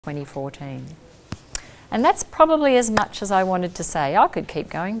2014. And that's probably as much as I wanted to say. I could keep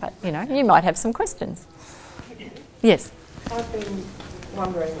going, but you might have some questions. Yes? I've been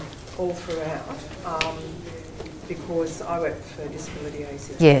wondering all throughout, because I work for Disability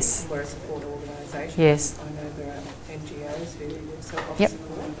ACT, yes. and we're a support organisation. Yes. I know there are NGOs who themselves offer yep.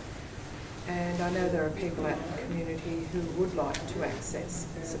 support, and I know there are people out in the community who would like to access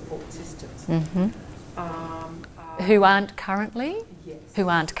support systems. Mm-hmm. Who aren't currently? Yes. Who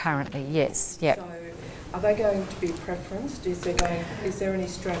aren't currently, yes. Yep. So are they going to be preferenced? Is there any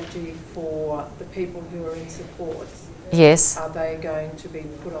strategy for the people who are in supports? Yes. Are they going to be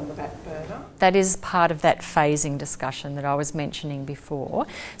put on the back burner? That is part of that phasing discussion that I was mentioning before.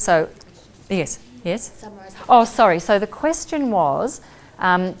 So, yes, yes? Oh, sorry. So the question was,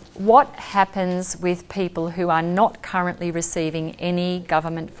 what happens with people who are not currently receiving any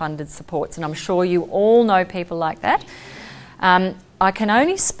government-funded supports? And I'm sure you all know people like that. I can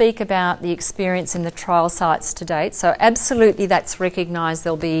only speak about the experience in the trial sites to date. So absolutely that's recognised.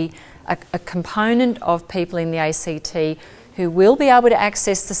 There'll be a component of people in the ACT who will be able to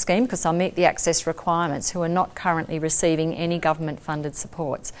access the scheme because they'll meet the access requirements, who are not currently receiving any government-funded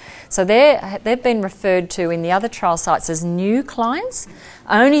supports. So they've been referred to in the other trial sites as new clients,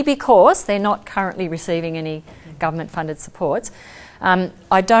 only because they're not currently receiving any government-funded supports.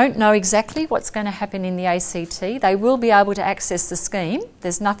 I don't know exactly what's going to happen in the ACT. They will be able to access the scheme.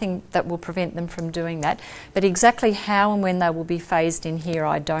 There's nothing that will prevent them from doing that. But exactly how and when they will be phased in here,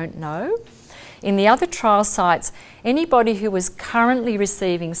 I don't know. In the other trial sites, anybody who was currently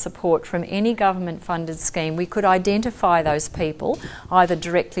receiving support from any government-funded scheme, we could identify those people either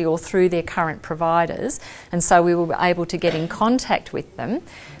directly or through their current providers, and so we were able to get in contact with them.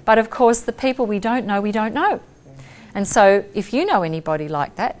 But of course, the people we don't know, we don't know. And so if you know anybody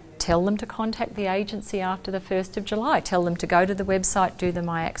like that, tell them to contact the agency after the 1st of July. Tell them to go to the website, do the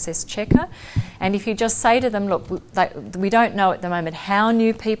My Access Checker. And if you just say to them, look, we don't know at the moment how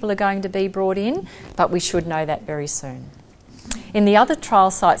new people are going to be brought in, but we should know that very soon. In the other trial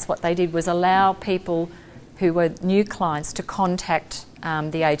sites, what they did was allow people who were new clients to contact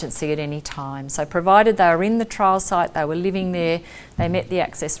the agency at any time. So provided they were in the trial site, they were living there, they met the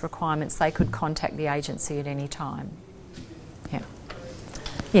access requirements, they could contact the agency at any time. Yeah.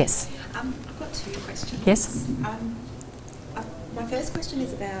 Yes? I've got two questions. Yes? My first question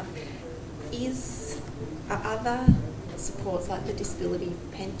is about, are other supports like the disability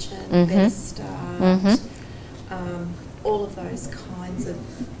pension, Better Start, all of those kinds of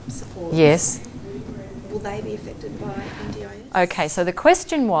supports, yes. will they be affected by NDIS? Okay, so the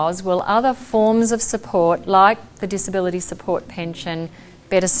question was, will other forms of support like the disability support pension,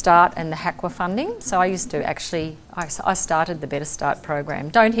 Better Start and the HAQA funding? So I used to actually, I started the Better Start program.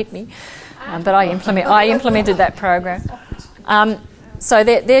 Don't hit me, but I implemented that program. So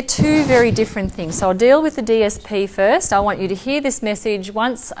they're two very different things. So I'll deal with the DSP first. I want you to hear this message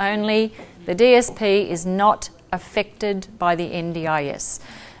once only. The DSP is not affected by the NDIS.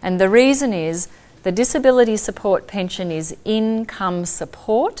 And the reason is the disability support pension is income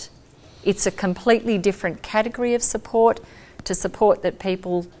support. It's a completely different category of support to support that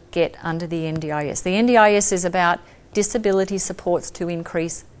people get under the NDIS. The NDIS is about disability supports to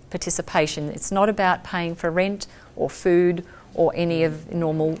increase participation. It's not about paying for rent or food or any of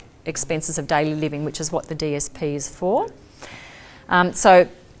normal expenses of daily living, which is what the DSP is for. So,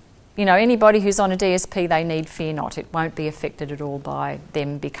 anybody who's on a DSP, they need fear not. It won't be affected at all by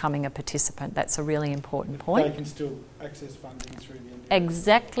them becoming a participant. That's a really important point. They can still access funding through the NDIS.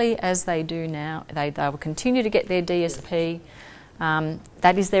 Exactly as they do now. They will continue to get their DSP.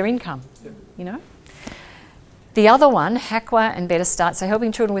 That is their income, The other one, HAQA and Better Start, so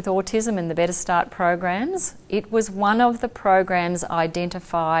helping children with autism and the Better Start programs, it was one of the programs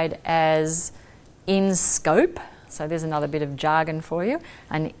identified as in scope. So there's another bit of jargon for you,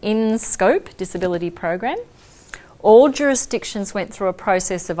 an in-scope disability program. All jurisdictions went through a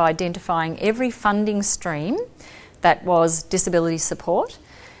process of identifying every funding stream that was disability support,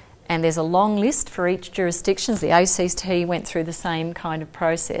 and there's a long list for each jurisdiction. The ACT went through the same kind of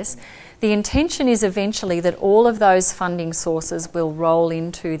process. The intention is eventually that all of those funding sources will roll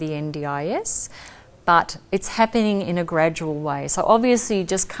into the NDIS, but it's happening in a gradual way. So obviously you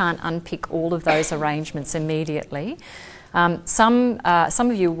just can't unpick all of those arrangements immediately. Some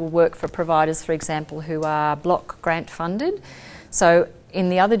of you will work for providers, for example, who are block grant funded. So in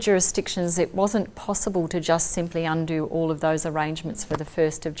the other jurisdictions, it wasn't possible to just simply undo all of those arrangements for the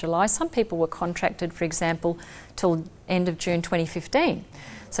 1st of July. Some people were contracted, for example, till end of June 2015.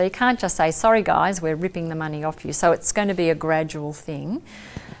 So you can't just say, sorry guys, we're ripping the money off you. So it's going to be a gradual thing.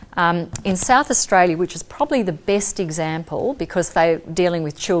 In South Australia, which is probably the best example because they're dealing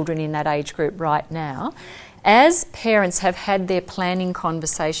with children in that age group right now, as parents have had their planning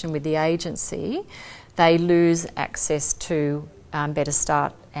conversation with the agency, they lose access to Better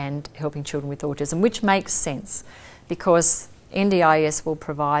Start and helping children with autism, which makes sense because NDIS will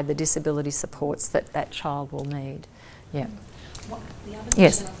provide the disability supports that that child will need. Yeah. The other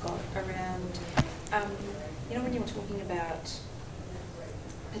question I've got around, when you were talking about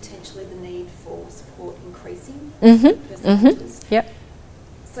potentially the need for support increasing percentages. Yep.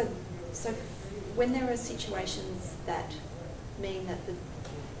 So when there are situations that mean that the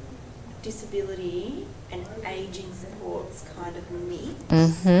disability and ageing supports kind of meet,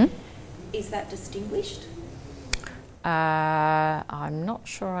 is that distinguished? I'm not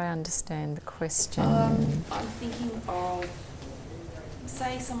sure I understand the question. I'm thinking of,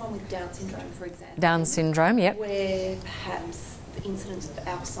 say, someone with Down syndrome, for example. Down syndrome, yep. Where perhaps the incidence of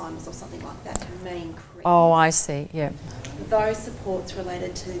Alzheimer's or something like that may increase. Oh, I see, yeah. Those supports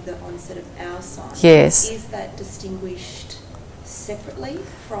related to the onset of Alzheimer's, yes. Is that distinguished separately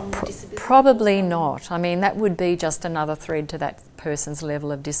from disability? Probably not. I mean, that would be just another thread to that person's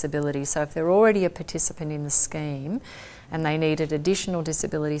level of disability. So if they're already a participant in the scheme and they needed additional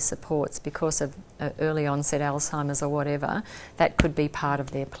disability supports because of early onset Alzheimer's or whatever, that could be part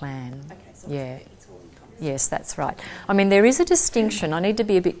of their plan. Okay, so yeah. It's all encompassing. Yes, that's right. I mean, there is a distinction. I need to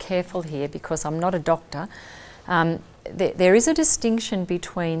be a bit careful here because I'm not a doctor. There is a distinction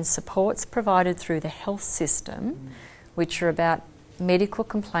between supports provided through the health system, which are about medical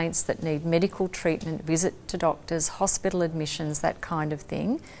complaints that need medical treatment, visit to doctors, hospital admissions, that kind of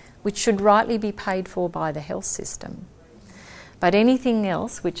thing, which should rightly be paid for by the health system. But anything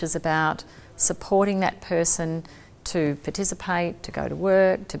else which is about supporting that person to participate, to go to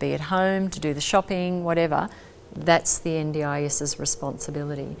work, to be at home, to do the shopping, whatever, that's the NDIS's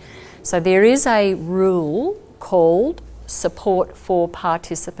responsibility. So there is a rule called support for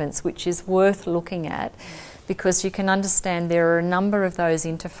participants, which is worth looking at, because you can understand there are a number of those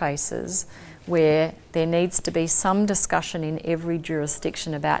interfaces where there needs to be some discussion in every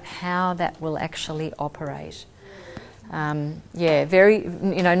jurisdiction about how that will actually operate. Very,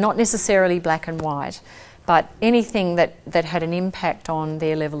 not necessarily black and white, but anything that had an impact on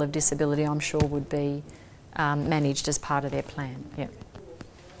their level of disability, I'm sure would be managed as part of their plan.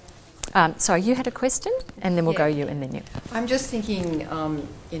 Yeah. So you had a question, and then we'll go you, and then you. I'm just thinking,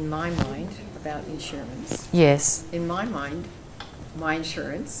 in my mind, about insurance. Yes. In my mind, my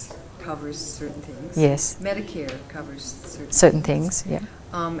insurance covers certain things. Yes. Medicare covers certain things. Yeah.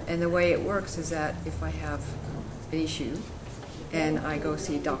 And the way it works is that if I have an issue and I go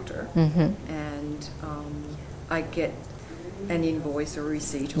see a doctor and I get an invoice or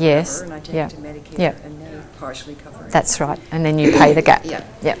receipt or whatever, and I take it to Medicare and they partially cover it. That's right. And then you pay the gap.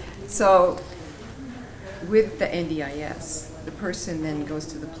 Yeah. So with the NDIS, the person then goes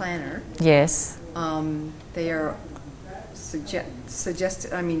to the planner. Yes. They are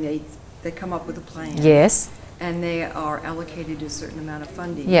suggested. I mean, they come up with a plan. Yes. And they are allocated a certain amount of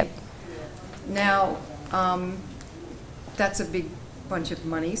funding. Yep. Now, that's a big bunch of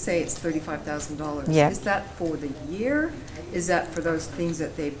money. Say it's $35,000. Yep. Is that for the year? Is that for those things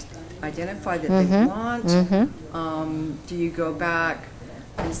that they've identified that they want? Do you go back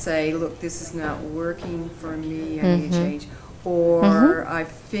and say, look, this is not working for me, I need a change? Or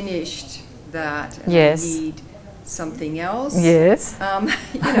I've finished that and I need something else? Yes.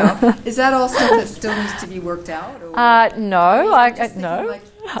 Is that all stuff that still needs to be worked out? Or no. no.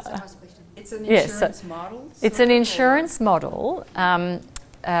 It's an insurance model? It's an insurance model.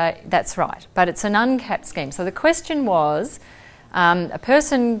 That's right. But it's an uncapped scheme. So the question was, a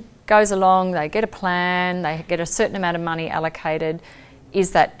person goes along, they get a plan, they get a certain amount of money allocated.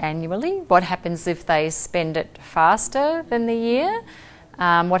 Is that annually? What happens if they spend it faster than the year?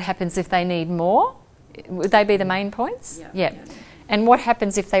 What happens if they need more? Would they be the main points? Yeah. And what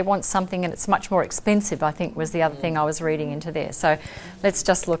happens if they want something and it's much more expensive, I think was the other thing I was reading into there. So let's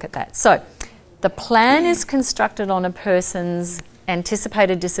just look at that. So the plan is constructed on a person's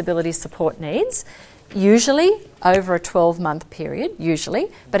anticipated disability support needs, usually over a 12-month period,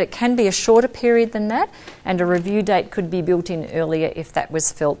 but it can be a shorter period than that, and a review date could be built in earlier if that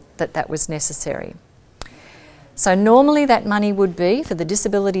was felt that was necessary. So normally that money would be for the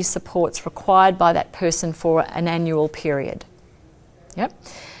disability supports required by that person for an annual period. Yep.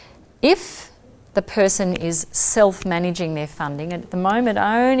 If the person is self-managing their funding, and at the moment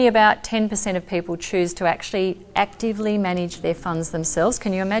only about 10% of people choose to actually actively manage their funds themselves.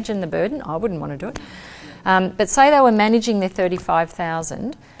 Can you imagine the burden? I wouldn't want to do it. But say they were managing their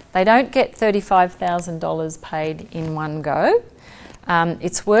 $35,000, they don't get $35,000 paid in one go.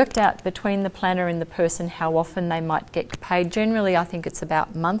 It's worked out between the planner and the person how often they might get paid. Generally, I think it's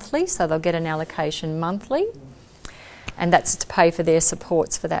about monthly, so they'll get an allocation monthly, and that's to pay for their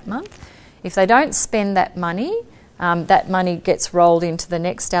supports for that month. If they don't spend that money gets rolled into the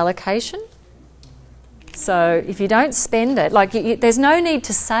next allocation. So if you don't spend it, like there's no need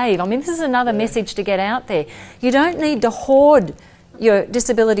to save. I mean, this is another message to get out there. You don't need to hoard your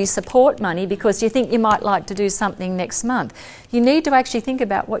disability support money because you think you might like to do something next month. You need to actually think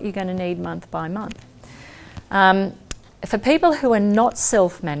about what you're going to need month by month. For people who are not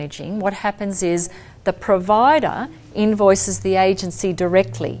self-managing, what happens is the provider invoices the agency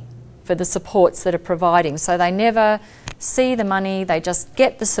directly for the supports that are providing. So they never see the money, they just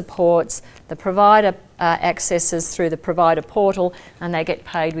get the supports, the provider accesses through the provider portal, and they get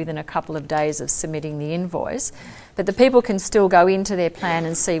paid within a couple of days of submitting the invoice. But the people can still go into their plan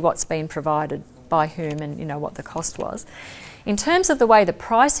and see what's been provided by whom and what the cost was. In terms of the way the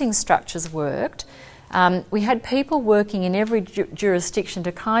pricing structures worked, we had people working in every jurisdiction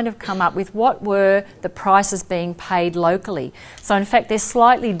to kind of come up with what were the prices being paid locally. So in fact, they're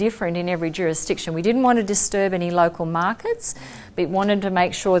slightly different in every jurisdiction. We didn't want to disturb any local markets, but wanted to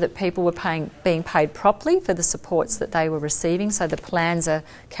make sure that people were being paid properly for the supports that they were receiving, so the plans are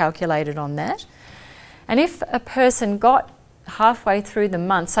calculated on that. And if a person got halfway through the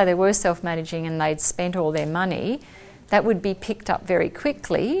month, so they were self-managing and they'd spent all their money, that would be picked up very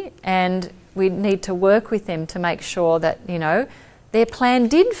quickly, and we'd need to work with them to make sure that, their plan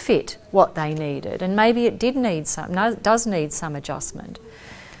did fit what they needed, and maybe it does need some adjustment.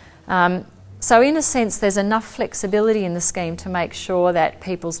 So in a sense, there's enough flexibility in the scheme to make sure that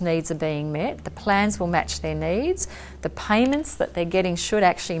people's needs are being met. The plans will match their needs. The payments that they're getting should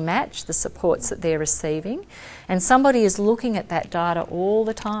actually match the supports that they're receiving. And somebody is looking at that data all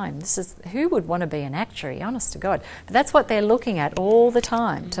the time. Who would want to be an actuary, honest to God? But that's what they're looking at all the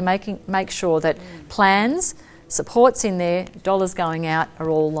time, to make sure that plans, supports in there, dollars going out are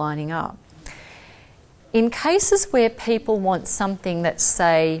all lining up. In cases where people want something that's,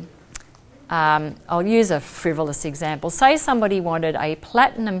 say, I'll use a frivolous example. Say somebody wanted a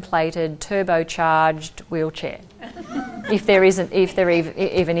platinum-plated, turbocharged wheelchair, if there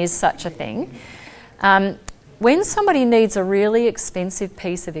even is such a thing. When somebody needs a really expensive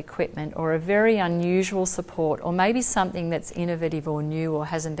piece of equipment or a very unusual support, or maybe something that's innovative or new or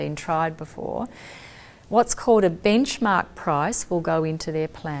hasn't been tried before, what's called a benchmark price will go into their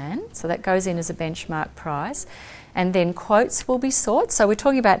plan. So that goes in as a benchmark price. And then quotes will be sought. So we're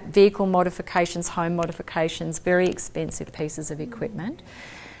talking about vehicle modifications, home modifications, very expensive pieces of equipment.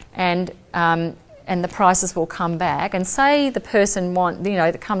 And the prices will come back. And say the person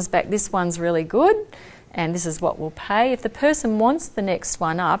that comes back, this one's really good and this is what we'll pay. If the person wants the next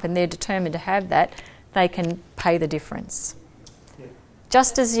one up and they're determined to have that, they can pay the difference. Yeah.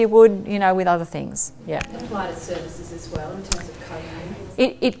 Just as you would, with other things. Yeah. Apply to services as well in terms of coding.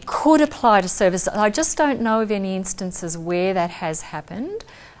 It could apply to services. I just don't know of any instances where that has happened,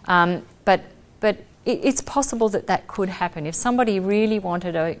 but it's possible that could happen. If somebody really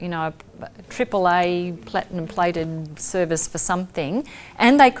wanted a AAA platinum-plated service for something,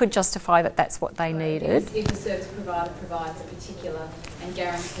 and they could justify that that's what they needed. If the service provider provides a particular and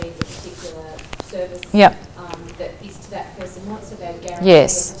guarantees a particular service that is to that person wants, so they guarantee a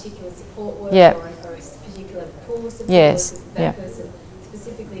particular support worker or a particular pool of support workers that person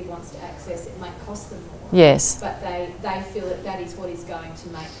specifically wants to access, it might cost them more. Yes. But they feel that is what is going to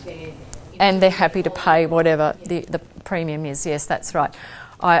make their... And they're happy to pay whatever the premium is. Yes, that's right.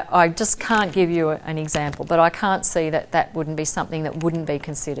 I just can't give you an example, but I can't see that wouldn't be something that wouldn't be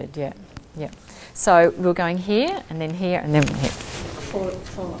considered. Yeah. So we're going here and then here and then here. For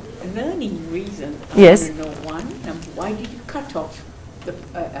learning reason, yes. I want to know why did you cut off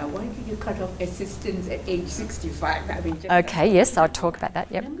assistance at age 65? Okay, yes, I'll talk about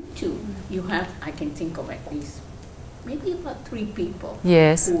that. Yep. Number two, I can think of at least maybe about 3 people who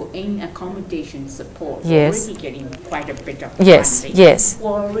are in accommodation support, already getting quite a bit of funding, who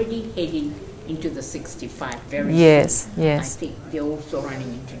are already heading into the 65 very soon. I think they're also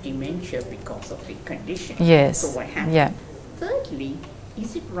running into dementia because of the condition. So what happens? Thirdly,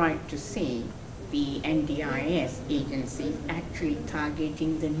 is it right to say the NDIS agency actually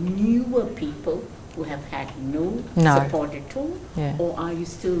targeting the newer people who have had no support at all? Or are you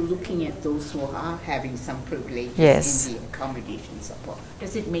still looking at those who are having some privileges in the accommodation support?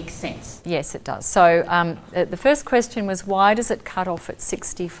 Does it make sense? Yes, it does. So the first question was, why does it cut off at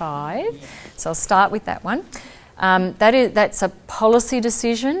 65? So I'll start with that one. That's a policy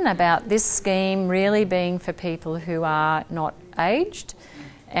decision about this scheme really being for people who are not aged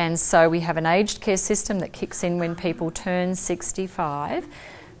And so we have an aged care system that kicks in when people turn 65.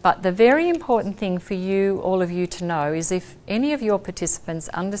 But the very important thing for you, all of you, to know is if any of your participants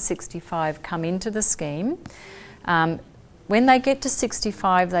under 65 come into the scheme, when they get to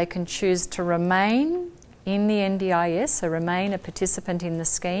 65, they can choose to remain in the NDIS, so remain a participant in the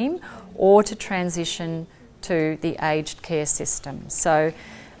scheme, or to transition to the aged care system. So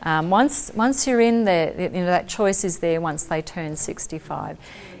once you're in there, that choice is there once they turn 65.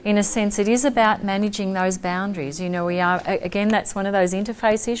 In a sense, it is about managing those boundaries. We are, again, that's one of those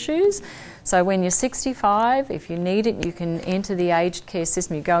interface issues. So when you're 65, if you need it, you can enter the aged care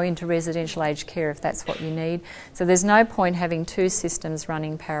system. You go into residential aged care if that's what you need. So there's no point having two systems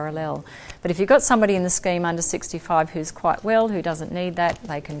running parallel. But if you've got somebody in the scheme under 65 who's quite well, who doesn't need that,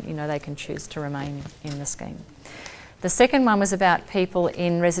 they can choose to remain in the scheme. The second one was about people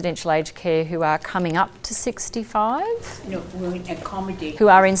in residential aged care who are coming up to 65. No, we're in accommodation. Who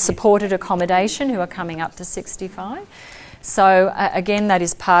are in supported accommodation, who are coming up to 65. So again, that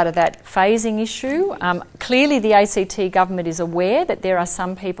is part of that phasing issue. Clearly the ACT government is aware that there are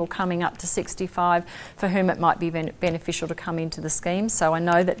some people coming up to 65 for whom it might be beneficial to come into the scheme. So I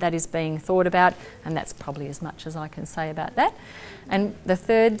know that that is being thought about, and that's probably as much as I can say about that. And the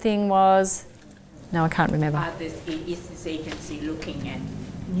third thing was... No, I can't remember. Is this agency looking at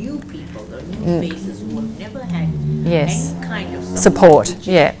new people, or new faces who have never had any kind of support, which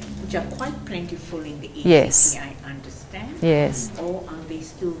are quite plentiful in the agency, I understand. Yes. Or are they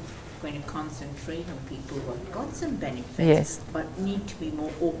still going to concentrate on people who have got some benefits, but need to be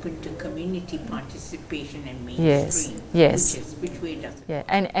more open to community participation and mainstream? Yes. Which way does it? Yeah,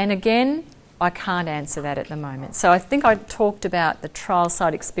 and again, I can't answer that at the moment. So I think I talked about the trial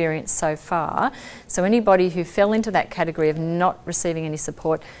site experience so far. So anybody who fell into that category of not receiving any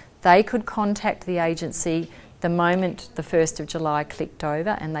support, they could contact the agency the moment the 1st of July clicked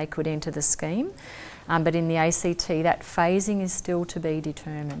over and they could enter the scheme. But in the ACT, that phasing is still to be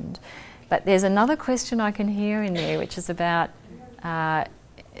determined. But there's another question I can hear in there, which is about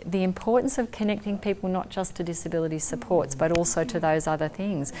the importance of connecting people not just to disability supports but also to those other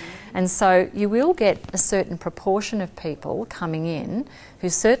things. And so you will get a certain proportion of people coming in who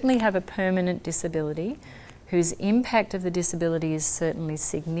certainly have a permanent disability, whose impact of the disability is certainly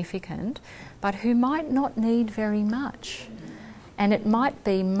significant, but who might not need very much. And it might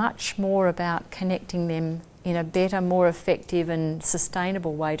be much more about connecting them in a better, more effective and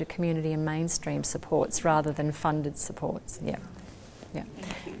sustainable way to community and mainstream supports rather than funded supports. Yeah.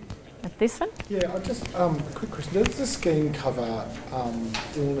 This one? Yeah, a quick question. Does the scheme cover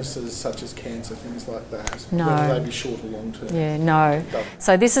illnesses such as cancer, things like that? No. Whether they be short or long term? Yeah, no.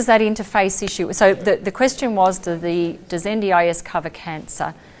 So this is that interface issue. So the question was, does NDIS cover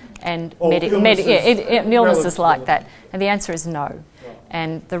cancer and illnesses like that? And the answer is no. Right.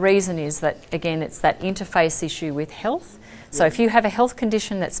 And the reason is that, again, it's that interface issue with health. So if you have a health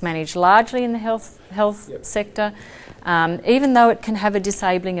condition that's managed largely in the health sector, even though it can have a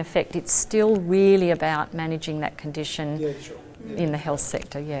disabling effect, it's still really about managing that condition in the health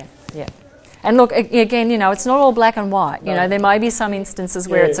sector. And look, again, it's not all black and white. There may be some instances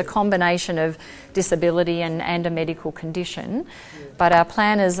where it's a combination of disability and a medical condition, but our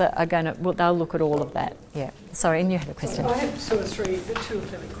planners are going to, they'll look at all of that. Yeah. Sorry, and you had a question. I have two or three, but two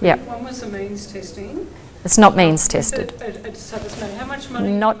of them are quick. Yep. One was the means testing. It's not means tested. So how much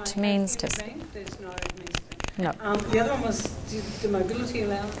money? Not means tested. There's no means tested. No. The other one was the mobility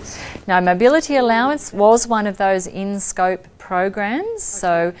allowance. No, mobility allowance was one of those in-scope programs. Okay.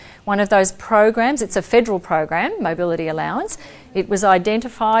 So one of those programs, it's a federal program, mobility allowance. It was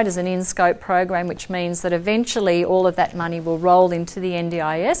identified as an in-scope program, which means that eventually all of that money will roll into the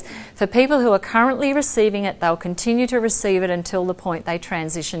NDIS. For people who are currently receiving it, they'll continue to receive it until the point they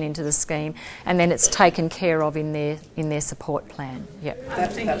transition into the scheme, and then it's taken care of in their support plan. Yeah.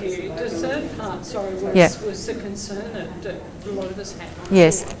 Thank you. The third part, was the concern that a lot of us had.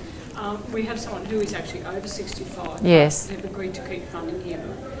 Yes. We have someone who is actually over 65. Yes. They've agreed to keep funding him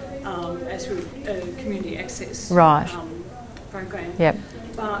as a community access. Right. Program. Yep.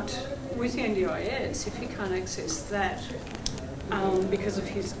 But with the NDIS, if he can't access that because of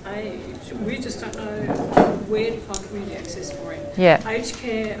his age, we just don't know where to find community access for him. Yeah. Aged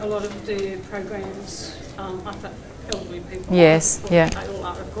care, a lot of the programs are for elderly people. Yes. They all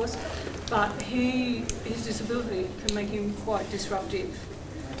are, of course. But his disability can make him quite disruptive.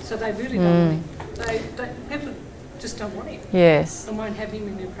 So they really don't want him. People just don't want him. Yes. And won't have him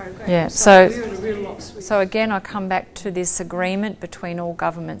in their program. Yeah. So we're at a real loss. So again, I come back to this agreement between all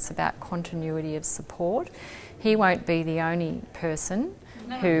governments about continuity of support. He won't be the only person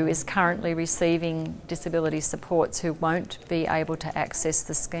who is currently receiving disability supports who won't be able to access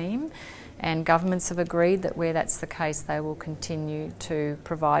the scheme, and governments have agreed that where that's the case they will continue to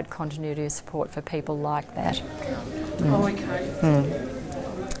provide continuity of support for people like that. Oh, okay.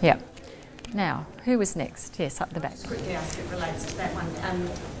 Yeah. Now, who was next? Yes, up the back. Quickly ask it relates to that one.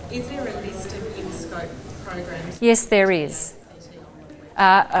 Is there a list of in-scope programs? Yes, there is.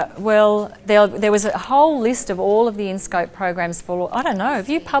 Well, there was a whole list of all of the in-scope programs for... I don't know, have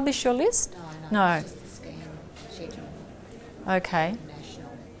you published your list? No. It's just the scheme schedule. Okay.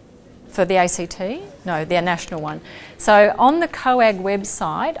 For the ACT? No, the national one. So on the COAG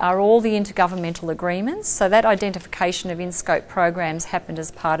website are all the intergovernmental agreements. So that identification of in-scope programs happened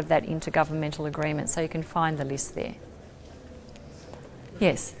as part of that intergovernmental agreement. So you can find the list there.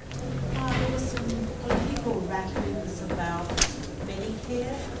 Yes? There was some political rattlings about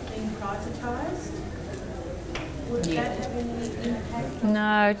Medicare being privatised. Would that have any impact?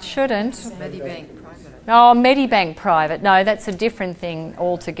 No, it shouldn't. Medibank private. Oh, Medibank private. No, that's a different thing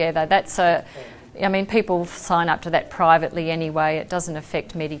altogether. I mean, people sign up to that privately anyway. It doesn't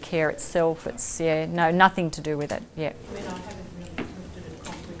affect Medicare itself. It's, nothing to do with it. Yeah. I mean, I haven't really looked at it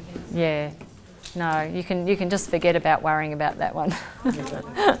comprehensively. Yeah. No, you can just forget about worrying about that one.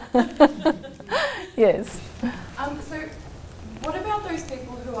 Yes. So what about those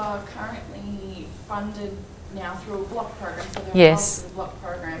people who are currently funded now through a block program, so they're Yes. involved with a block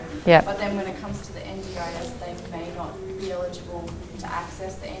program, Yep. but then when it comes to the NDIS, they may not be eligible to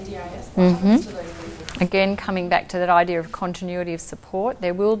access the NDIS? What happens to those people? Again, coming back to that idea of continuity of support,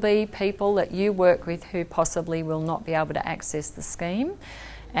 there will be people that you work with who possibly will not be able to access the scheme,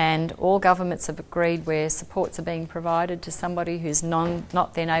 and all governments have agreed where supports are being provided to somebody who's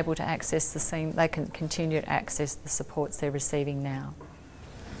not then able to access the scheme, they can continue to access the supports they're receiving now.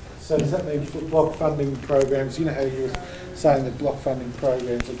 So does that mean for block funding programs, you know how you were saying that block funding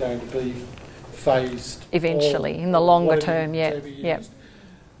programs are going to be phased? Eventually, in the longer term, yeah. Yep.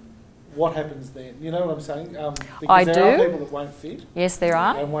 What happens then? You know what I'm saying? Because I there do. are people that won't fit. Yes, there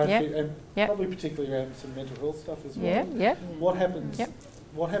are. And won't Yep. fit, and Yep. probably particularly around some mental health stuff as well. Yeah, yeah. What happens? Yep.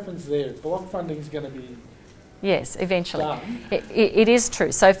 What happens there? Block funding is going to be Yes, eventually. done. It is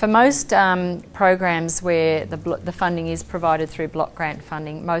true. So for most programs where the funding is provided through block grant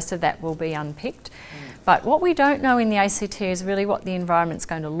funding, most of that will be unpicked. But what we don't know in the ACT is really what the environment's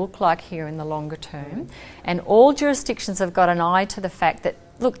going to look like here in the longer term. And all jurisdictions have got an eye to the fact that,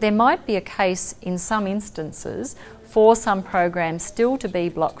 look, there might be a case in some instances for some programs still to be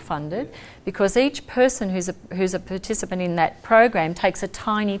block funded, because each person who's a participant in that program takes a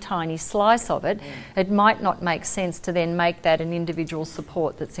tiny, tiny slice of it. It might not make sense to then make that an individual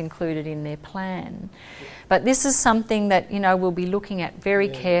support that's included in their plan. But this is something that, we'll be looking at very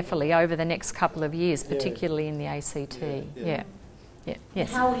carefully over the next couple of years, particularly in the ACT. Yeah.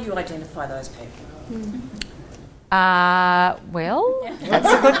 Yes. How will you identify those people? Well,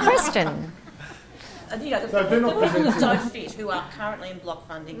 that's a good question. So the they're people not who don't fit, who are currently in block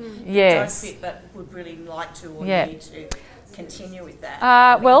funding, Yes. don't fit but would really like to or Yeah. need to continue with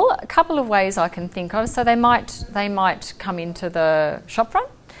that? Well, a couple of ways I can think of. So they might come into the shopfront.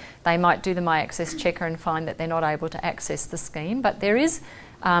 They might do the My Access Checker and find that they're not able to access the scheme. But there is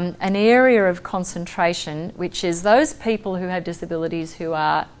an area of concentration, which is those people who have disabilities who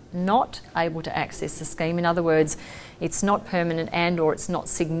are not able to access the scheme. In other words, it's not permanent and or it's not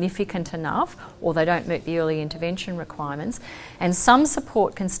significant enough, or they don't meet the early intervention requirements. And some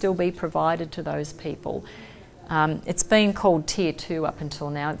support can still be provided to those people. It's been called Tier 2 up until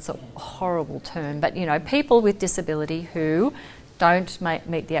now. It's a horrible term. But, people with disability who don't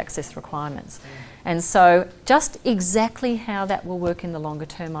meet the access requirements. And so just exactly how that will work in the longer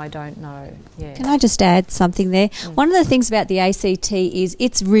term, I don't know. Yeah. Can I just add something there? One of the things about the ACT is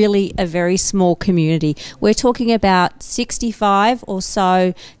it's really a very small community. We're talking about 65 or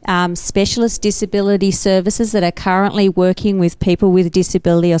so specialist disability services that are currently working with people with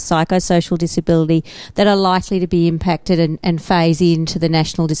disability or psychosocial disability that are likely to be impacted and phase into the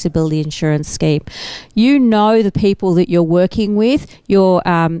National Disability Insurance Scheme. You know the people that you're working with. Your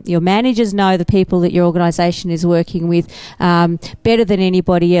managers know the people that your organisation is working with better than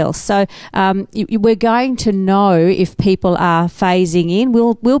anybody else. So we're going to know if people are phasing in.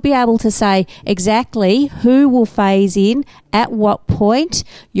 We'll be able to say exactly who will phase in at what point.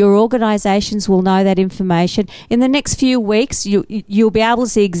 Your organisations will know that information. In the next few weeks, you'll be able to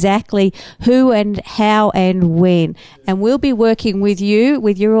see exactly who and how and when. And we'll be working with you,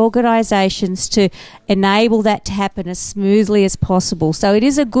 with your organisations, to enable that to happen as smoothly as possible. So it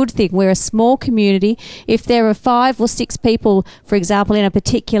is a good thing. We're a small community. community. If there are 5 or 6 people, for example, in a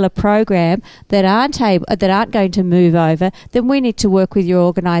particular program that aren't going to move over, then we need to work with your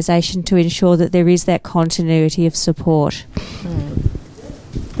organisation to ensure that there is that continuity of support.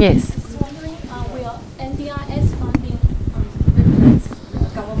 Yes. Wondering, will NDIS funding replace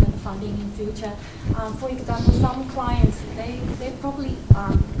government funding in future? For example, some clients they probably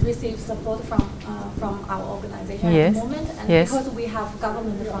receive support from our organisation at the moment, and because we have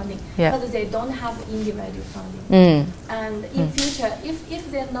government funding, but they don't have individual funding. And in future,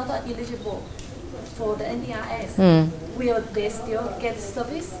 if they're not eligible for the NDIS, will they still get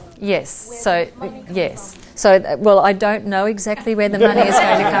service? Yes. So yes. So well, I don't know exactly where the money is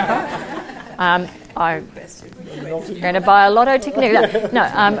going to come from. I'm going to buy a lotto ticket. No,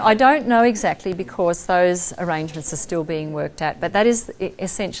 I don't know exactly because those arrangements are still being worked at. But that is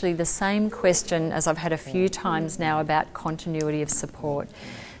essentially the same question as I've had a few times now about continuity of support.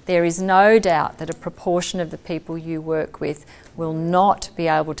 There is no doubt that a proportion of the people you work with will not be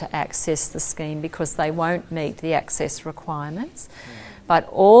able to access the scheme because they won't meet the access requirements. But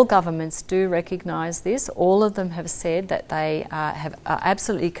all governments do recognise this. All of them have said that they are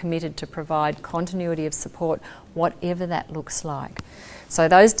absolutely committed to provide continuity of support, whatever that looks like. So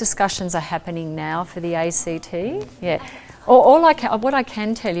those discussions are happening now for the ACT. Yeah. What I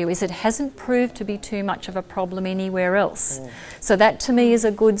can tell you is it hasn't proved to be too much of a problem anywhere else. So that to me is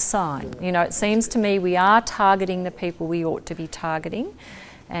a good sign. You know, it seems to me we are targeting the people we ought to be targeting.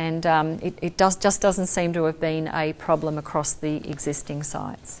 And it just doesn't seem to have been a problem across the existing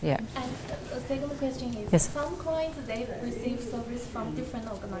sites. Yeah. And the second question is, some clients, they receive service from different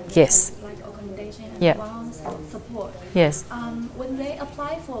organisations, like accommodation and grounds support. Yes. When they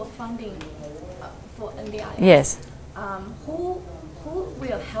apply for funding for NDIS, who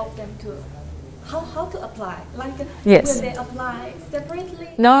will help them to how to apply? Like, will they apply separately?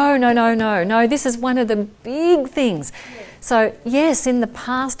 No. This is one of the big things. So, yes, in the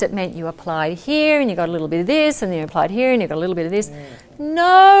past it meant you applied here and you got a little bit of this, and then you applied here and you got a little bit of this.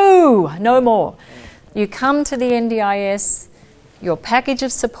 No more. You come to the NDIS, your package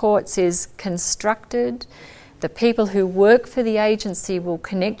of supports is constructed. The people who work for the agency will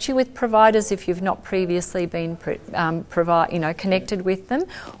connect you with providers if you've not previously been connected with them,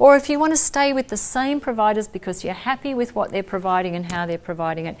 or if you want to stay with the same providers because you're happy with what they're providing and how they're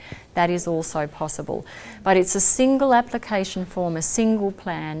providing it, that is also possible. But it's a single application form, a single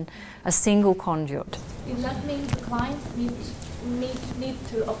plan, a single conduit. Does that mean the client need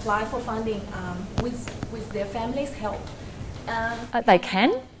to apply for funding with their family's help? They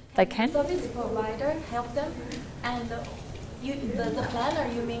can. Service provider help them, and the planner,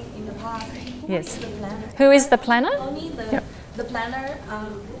 you mean in the past? Who is the planner? Only the planner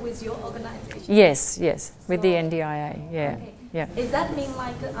with your organisation. Yes, with the NDIA. Yeah. Does that mean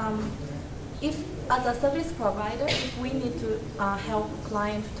like if as a service provider, if we need to help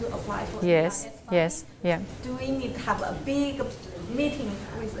client to apply for yes, do we need to have a big meeting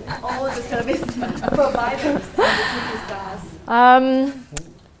with all the service providers and the stars?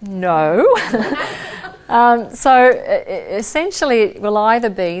 No. So essentially it will either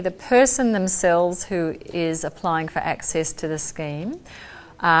be the person themselves who is applying for access to the scheme.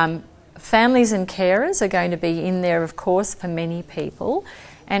 Families and carers are going to be in there, of course, for many people,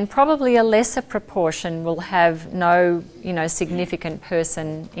 and probably a lesser proportion will have no, significant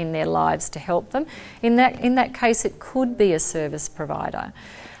person in their lives to help them. In that case, it could be a service provider.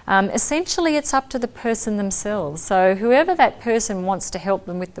 Essentially, it's up to the person themselves. So whoever that person wants to help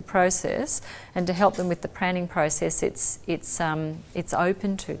them with the process and to help them with the planning process, it's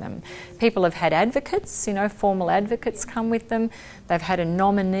open to them. People have had advocates, formal advocates come with them. They've had a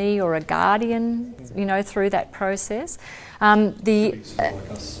nominee or a guardian, through that process. Like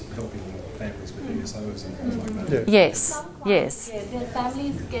us helping families with ESOs and things like that. Yes. The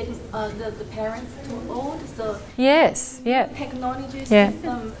families get the parents too old, so technology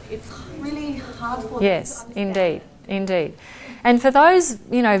system, it's really hard for them to understand. Indeed. And for those,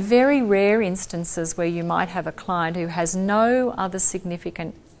 very rare instances where you might have a client who has no other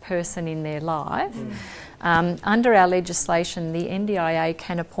significant person in their life, under our legislation, the NDIA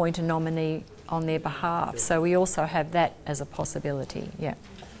can appoint a nominee on their behalf. So we also have that as a possibility. Yeah.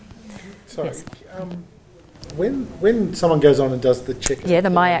 Sorry. Yes. When someone goes on and does the checkup, the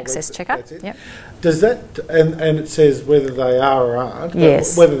My Access checkup, does that and it says whether they are or aren't,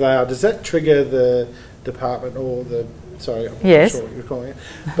 yes, whether they are, does that trigger the department or the, sorry, I'm yes. not sure what you're calling it,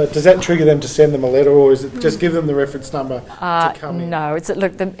 but does that trigger them to send them a letter, or is it just give them the reference number to come in? No, it's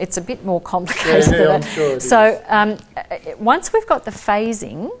a bit more complicated than I'm that. sure it so once we've got the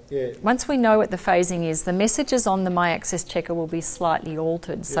phasing, yeah. once we know what the phasing is, the messages on the My Access Checker will be slightly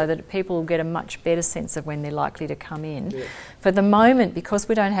altered so that people will get a much better sense of when they're likely to come in. Yeah. For the moment, because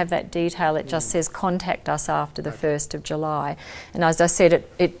we don't have that detail, it just says contact us after the 1st of July. And as I said,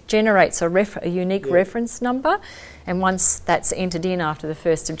 it generates a unique reference number, and once that's entered in after the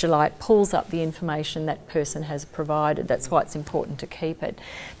 1st of July, it pulls up the information that person has provided. That's why it's important to keep it.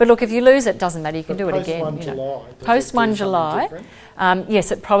 But look, if you lose it, doesn't matter, you can do it again. Post 1 July,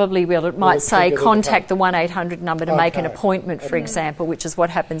 yes, it probably will. It might say contact the 1-800 number to make an appointment, for example, which is what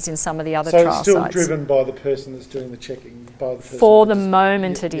happens in some of the other trial sites. So it's still driven by the person that's doing the checking? By the person for the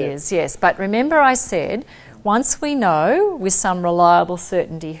moment it is, yes. But remember I said, once we know with some reliable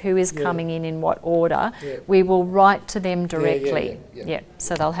certainty who is coming in what order, we will write to them directly.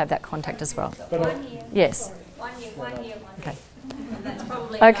 So they'll have that contact as well. Yes. 1 year. Okay. That's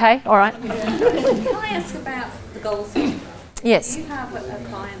probably okay, all right. Can I ask about the goals? Yes. Do you have a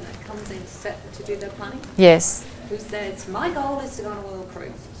client that comes in to do their planning? Yes. Who says, my goal is to go on a world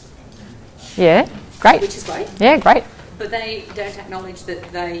cruise? Yeah, great. Which is great. Yeah, great. But they don't acknowledge that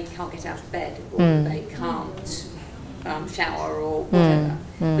they can't get out of bed or they can't shower or whatever.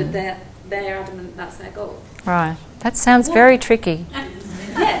 But they're adamant that's their goal. Right. That sounds very tricky.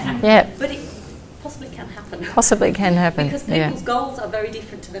 Yeah. But it possibly can happen. Possibly can happen. Because people's goals are very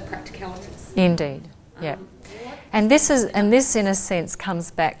different to their practicalities. Indeed. Yeah. And this in a sense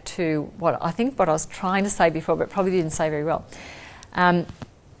comes back to what I was trying to say before, but probably didn't say very well.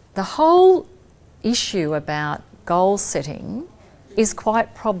 The whole issue about goal setting is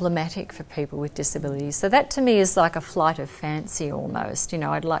quite problematic for people with disabilities. So that to me is like a flight of fancy almost.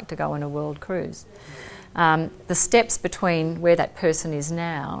 I'd like to go on a world cruise. The steps between where that person is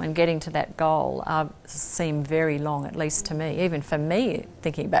now and getting to that goal seem very long, at least to me. Even for me,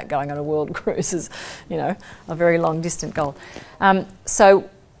 thinking about going on a world cruise is, a very long distant goal. So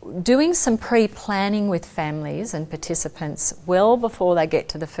doing some pre-planning with families and participants well before they get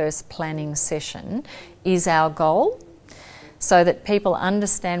to the first planning session is our goal, so that people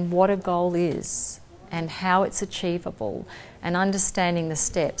understand what a goal is and how it's achievable, and understanding the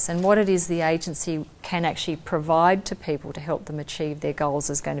steps and what it is the agency can actually provide to people to help them achieve their goals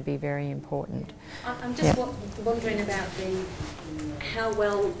is going to be very important. I'm just wondering about how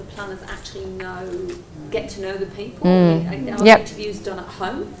well the planners actually get to know the people. Are interviews done at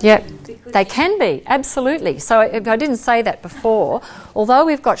home? Yep, they can be, absolutely. So I didn't say that before. Although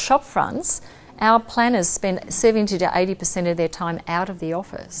we've got shop fronts, our planners spend 70 to 80% of their time out of the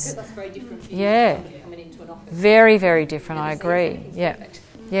office. That's very different from coming into an office. Very, very different, I agree.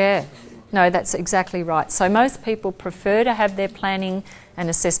 Yeah. No, that's exactly right. So most people prefer to have their planning and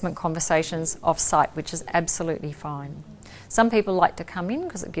assessment conversations off-site, which is absolutely fine. Some people like to come in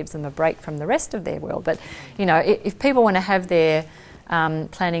because it gives them a break from the rest of their world. But, if people want to have their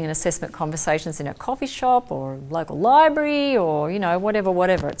planning and assessment conversations in a coffee shop or a local library or,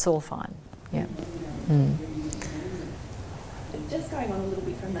 whatever, it's all fine. Yeah. Just going on a little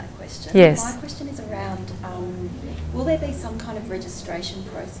bit from that question. Yes. My question is around, will there be some kind of registration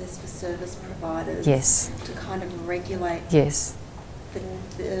process for service providers? Yes. To kind of regulate? Yes.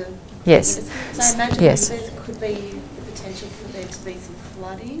 Yes. So I imagine yes. there could be the potential for there to be some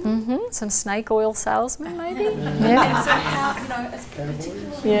flooding. Some snake oil salesmen, maybe. And so how, as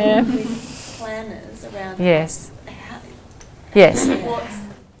particularly with planners around. Yes.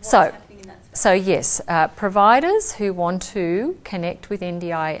 So yes, providers who want to connect with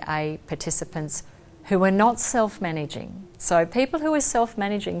NDIA participants who are not self-managing. So people who are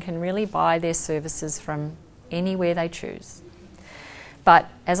self-managing can really buy their services from anywhere they choose. But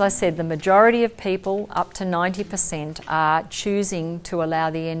as I said, the majority of people, up to 90%, are choosing to allow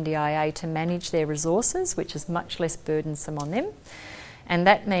the NDIA to manage their resources, which is much less burdensome on them. And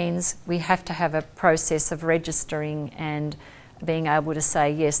that means we have to have a process of registering and being able to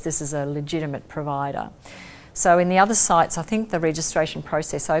say, yes, this is a legitimate provider. So in the other sites, I think the registration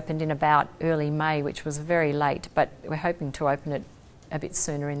process opened in about early May, which was very late, but we're hoping to open it a bit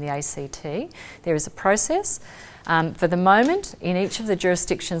sooner in the ACT. There is a process. For the moment, in each of the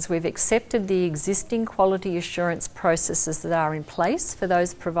jurisdictions, we've accepted the existing quality assurance processes that are in place for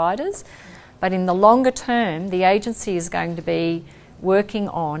those providers. But in the longer term, the agency is going to be working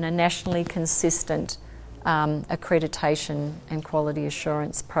on a nationally consistent accreditation and quality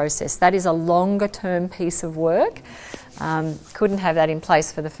assurance process. That is a longer term piece of work. Couldn't have that in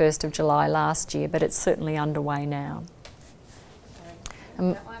place for the 1st of July last year, but it's certainly underway now.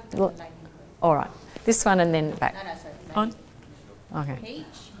 All right. This one and then back. No, sorry. On? Okay. Peach,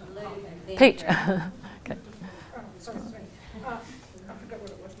 blue, then Peach. green. Okay. Sorry. I forgot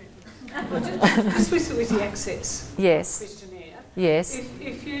what it was now. Just with the access questionnaire. Yes.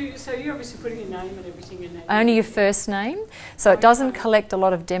 If you, so you're obviously putting your name and everything in there. Only your first name. So it doesn't collect a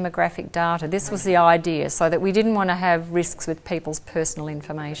lot of demographic data. This was the idea, so that we didn't want to have risks with people's personal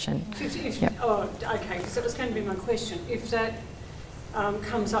information. Oh, okay, because that was going to be my question. If that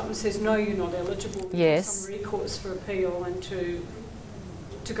comes up and says, no, you're not eligible, some recourse for appeal and to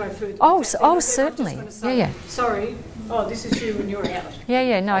go further. Oh, certainly. Say, sorry, this is you and you're out.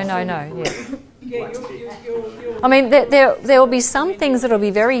 No. I mean, there will be some things that will be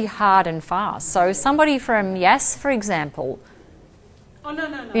very hard and fast. So somebody from YAS, for example,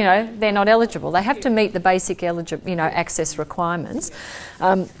 they're not eligible. They have to meet the basic access requirements.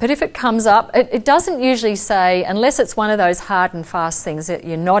 But if it comes up, it doesn't usually say, unless it's one of those hard and fast things, that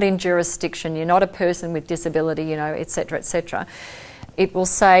you're not in jurisdiction, you're not a person with disability, etc., etc. It will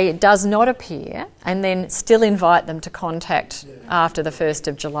say it does not appear, and then still invite them to contact after the 1st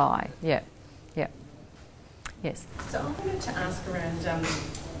of July. Yes. So I wanted to ask around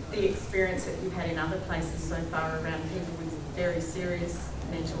the experience that you've had in other places so far around people with very serious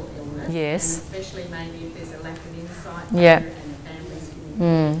mental illness. Yes. And especially maybe if there's a lack of insight there and the families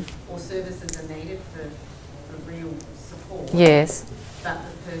can or services are needed for real support. Yes. But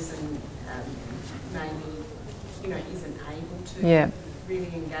the person maybe, isn't able to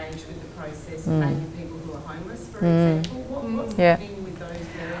really engage with the process. Maybe people who are homeless, for example. What's happening with those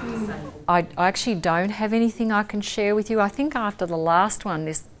very disabled? I actually don't have anything I can share with you. I think after the last one,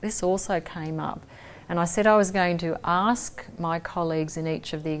 this also came up. And I said I was going to ask my colleagues in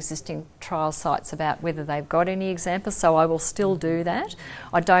each of the existing trial sites about whether they've got any examples, so I will still do that.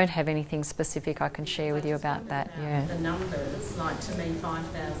 I don't have anything specific I can share with you about that. The numbers, like to me,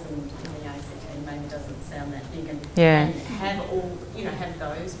 5,000 in the ACT maybe doesn't sound that big, and have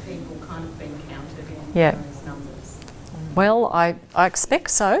those people kind of been counted in those numbers? Well, I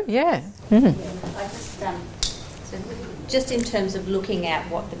expect so. I just in terms of looking at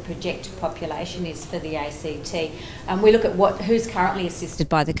what the projected population is for the ACT, we look at who's currently assisted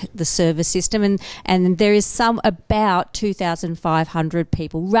by the service system, and there is about 2,500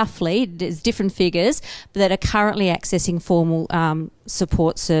 people, roughly, there's different figures, that are currently accessing formal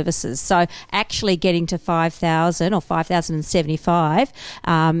support services. So actually getting to 5,000 or 5,075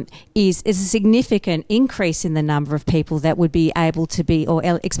 is a significant increase in the number of people that would be able to be or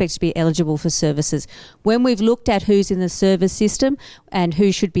expected to be eligible for services. When we've looked at who's in the service system and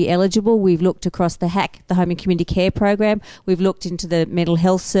who should be eligible, we've looked across the HAC, the Home and Community Care Program, we've looked into the mental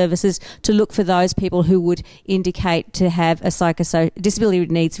health services to look for those people who would indicate to have a disability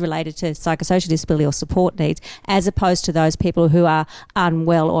needs related to psychosocial disability or support needs, as opposed to those people who are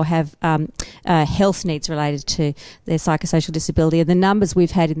unwell or have health needs related to their psychosocial disability. And the numbers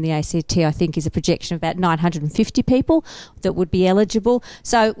we've had in the ACT, I think, is a projection of about 950 people that would be eligible.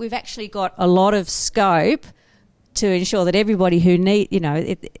 So we've actually got a lot of scope to ensure that everybody who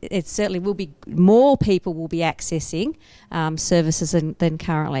it certainly will be, more people will be accessing services than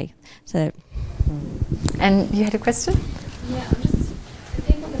currently. So, and you had a question? Yeah, the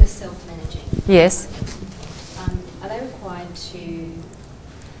people that are self-managing. Yes. Are they required to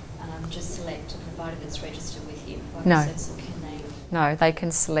just select a provider that's registered with you? No. Service, or can they? No, they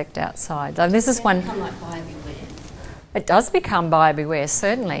can select outside. This is one. Become like buyer beware. It does become buyer beware,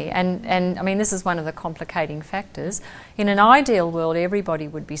 certainly, and I mean, this is one of the complicating factors. In an ideal world, everybody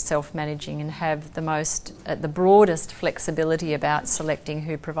would be self-managing and have the broadest flexibility about selecting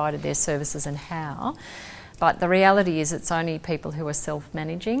who provided their services and how. But the reality is, it's only people who are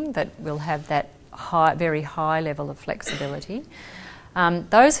self-managing that will have that very high level of flexibility.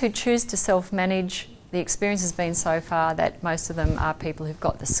 Those who choose to self-manage, the experience has been so far that most of them are people who've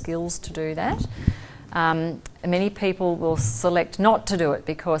got the skills to do that. Many people will select not to do it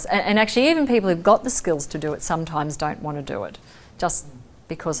because, and actually even people who've got the skills to do it sometimes don't want to do it, just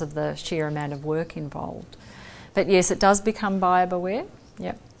because of the sheer amount of work involved. But yes, it does become buyer beware.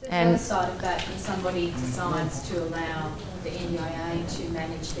 Yep. So the other side of that, if somebody decides to allow the NDIA to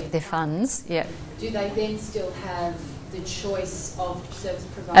manage their funds, yeah. Do they then still have the choice of service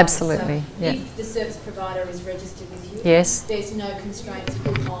provider? Absolutely. So if the service provider is registered with you, yes, there's no constraints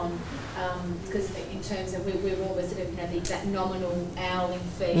put on, because in terms of we're always sort of that nominal hourly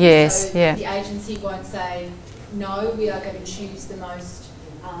fee. Yes, so yeah. The agency won't say no. We are going to choose the most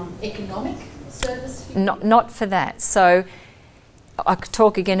economic service for you. Not for that. So I could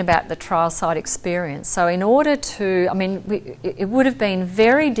talk again about the trial site experience. So in order to, I mean, it would have been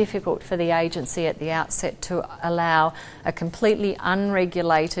very difficult for the agency at the outset to allow a completely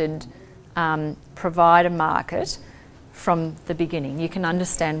unregulated provider market from the beginning. You can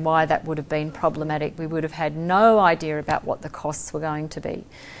understand why that would have been problematic. We would have had no idea about what the costs were going to be.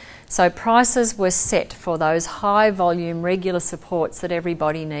 So prices were set for those high volume regular supports that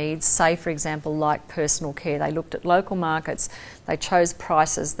everybody needs, say for example like personal care. They looked at local markets, they chose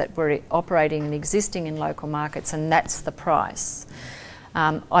prices that were operating and existing in local markets, and that's the price.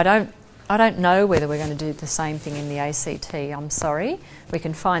 I don't know whether we're going to do the same thing in the ACT, I'm sorry. We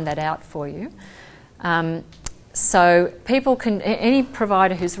can find that out for you. So people can, any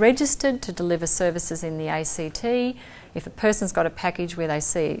provider who's registered to deliver services in the ACT, if a person's got a package where they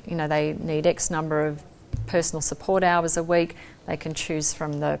see, you know, they need X number of personal support hours a week, they can choose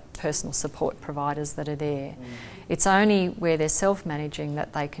from the personal support providers that are there. It's only where they're self-managing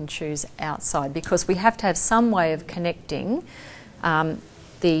that they can choose outside, because we have to have some way of connecting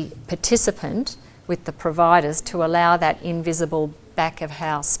the participant with the providers to allow that invisible back of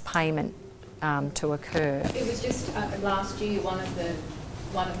house payment to occur. It was just last year, one of the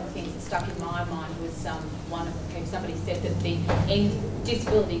things that stuck in my mind was somebody said that the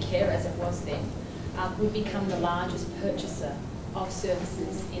disability care, as it was then, would become the largest purchaser of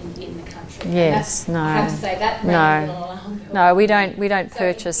services in the country. Yes, no. I have to say that rang a little alarm bell. No, we don't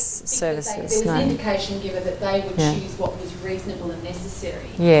purchase services. There was an indication given that they would choose what was reasonable and necessary.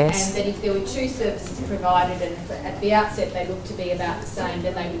 Yes. And that if there were two services provided and if at the outset they looked to be about the same,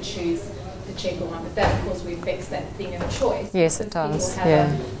 then they would choose the cheaper one. But that, of course, affects that thing of choice. Yes, it does. People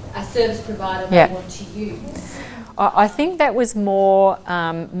have a service provider they want to use. I think that was more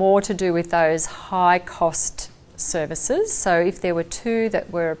to do with those high cost services. So if there were two that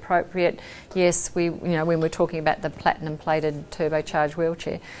were appropriate, yes, when we're talking about the platinum plated turbocharged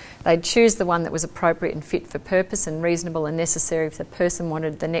wheelchair, they'd choose the one that was appropriate and fit for purpose and reasonable and necessary. If the person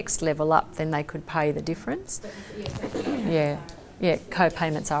wanted the next level up, then they could pay the difference. Yeah,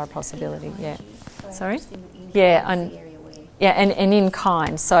 co-payments are a possibility. Yeah. Sorry? Yeah, and in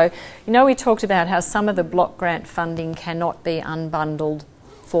kind. So, we talked about how some of the block grant funding cannot be unbundled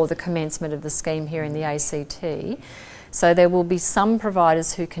for the commencement of the scheme here in the ACT. So there will be some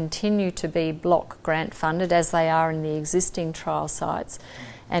providers who continue to be block grant funded, as they are in the existing trial sites,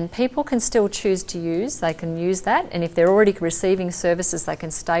 and people can still choose to use. They can use that, and if they're already receiving services, they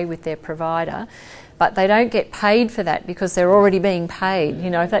can stay with their provider, but they don't get paid for that because they're already being paid.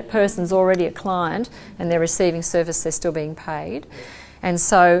 If that person's already a client and they're receiving service, they're still being paid. And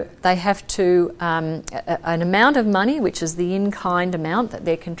so they have to, an amount of money, which is the in-kind amount that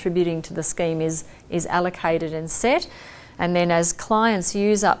they're contributing to the scheme, is allocated and set. And then as clients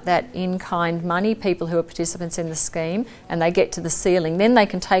use up that in-kind money, people who are participants in the scheme, and they get to the ceiling, then they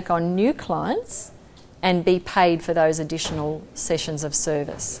can take on new clients and be paid for those additional sessions of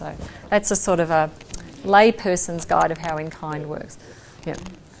service. So that's a sort of a layperson's guide of how in-kind works. Yeah.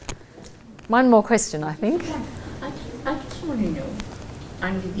 One more question, I think. I just want to know,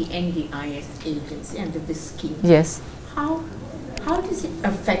 under the NDIS agency, under the scheme, yes, how does it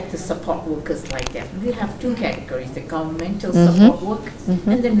affect the support workers like that? We have two categories, the governmental support workers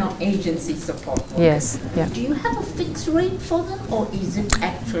and the non-agency support workers. Yes, yeah. Do you have a fixed rate for them, or is it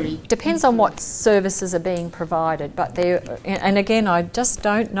actually... Depends on what services are being provided, but and again, I just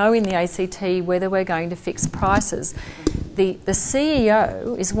don't know in the ACT whether we're going to fix prices. The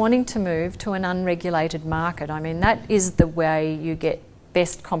CEO is wanting to move to an unregulated market. I mean, that is the way you get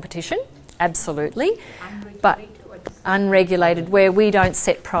best competition, absolutely, but unregulated, where we don't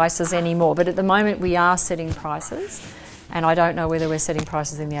set prices anymore. But at the moment we are setting prices, and I don't know whether we're setting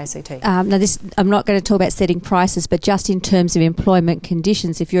prices in the ACT. I'm not going to talk about setting prices, but just in terms of employment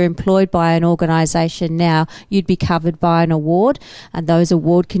conditions, if you're employed by an organisation now, you'd be covered by an award, and those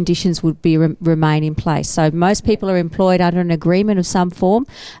award conditions would be remain in place. So most people are employed under an agreement of some form,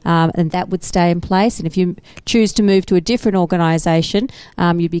 and that would stay in place. And if you choose to move to a different organisation,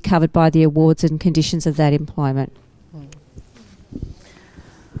 you'd be covered by the awards and conditions of that employment.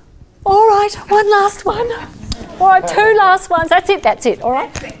 All right, one last one. All right, two last ones. That's it. All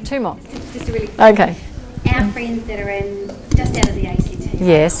right, two more. Just a really quick. Okay. Our friends that are just out of the ACT,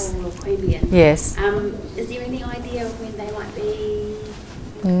 yes, like Paul or Queanbeyan, yes. Is there any idea of when they might be?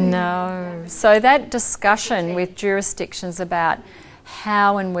 No. So that discussion with jurisdictions about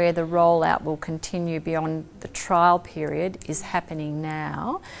how and where the rollout will continue beyond the trial period is happening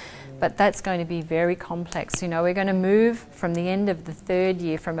now. But that's going to be very complex. We're going to move from the end of the third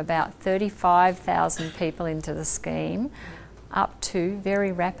year from about 35,000 people into the scheme up to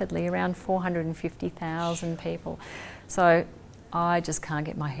very rapidly around 450,000 people. So I just can't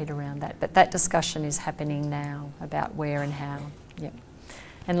get my head around that. But that discussion is happening now about where and how. Yep.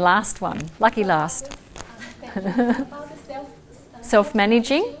 And last one, lucky last.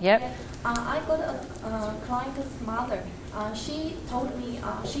 Self-managing, yep. I got a client's mother. She told me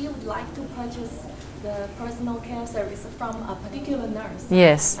she would like to purchase the personal care service from a particular nurse.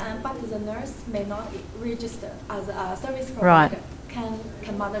 Yes. But the nurse may not register as a service provider. Right.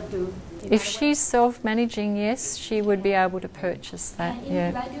 Can mother do? If she's self-managing, yes, she would be able to purchase that.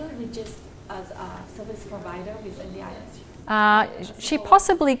 Can individual register as a service provider with NDIS? She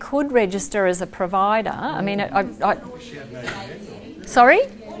possibly could register as a provider. I mean, sorry?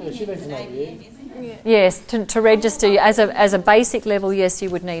 Yeah, she needs an ABN. Yes, to register as a basic level, yes, you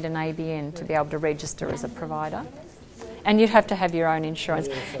would need an ABN to be able to register as a provider. And you'd have to have your own insurance.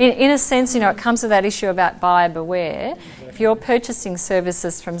 In a sense, it comes to that issue about buyer beware. If you're purchasing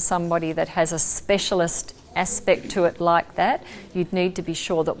services from somebody that has a specialist aspect to it like that, you'd need to be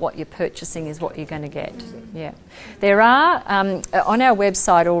sure that what you're purchasing is what you're going to get. Yeah, there are on our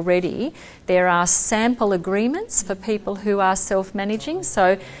website already. There are sample agreements for people who are self-managing.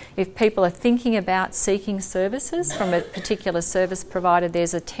 So, if people are thinking about seeking services from a particular service provider,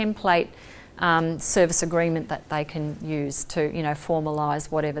 there's a template service agreement that they can use to,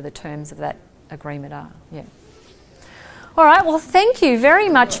 formalise whatever the terms of that agreement are. Yeah. All right, well, thank you very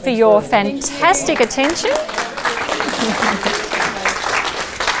much for your fantastic attention.